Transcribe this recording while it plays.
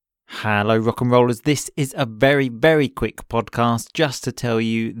Hello, rock and rollers. This is a very, very quick podcast just to tell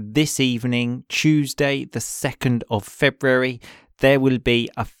you this evening, Tuesday, the 2nd of February, there will be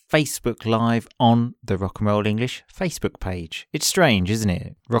a Facebook Live on the Rock and Roll English Facebook page. It's strange, isn't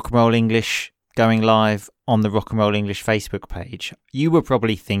it? Rock and Roll English going live on the Rock and Roll English Facebook page. You were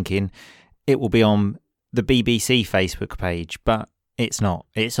probably thinking it will be on the BBC Facebook page, but it's not.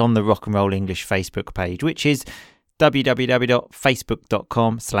 It's on the Rock and Roll English Facebook page, which is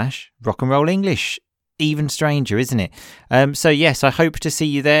www.facebook.com/rockandrollenglish. Even stranger, isn't it? So yes, I hope to see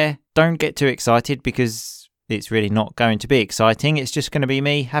you there. Don't get too excited because it's really not going to be exciting. It's just going to be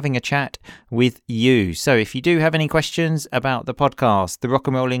me having a chat with you. So if you do have any questions about the podcast, the Rock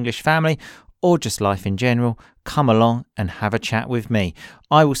and Roll English family, or just life in general, come along and have a chat with me.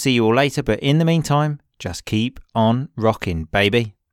 I will see you all later, but in the meantime, just keep on rocking, baby.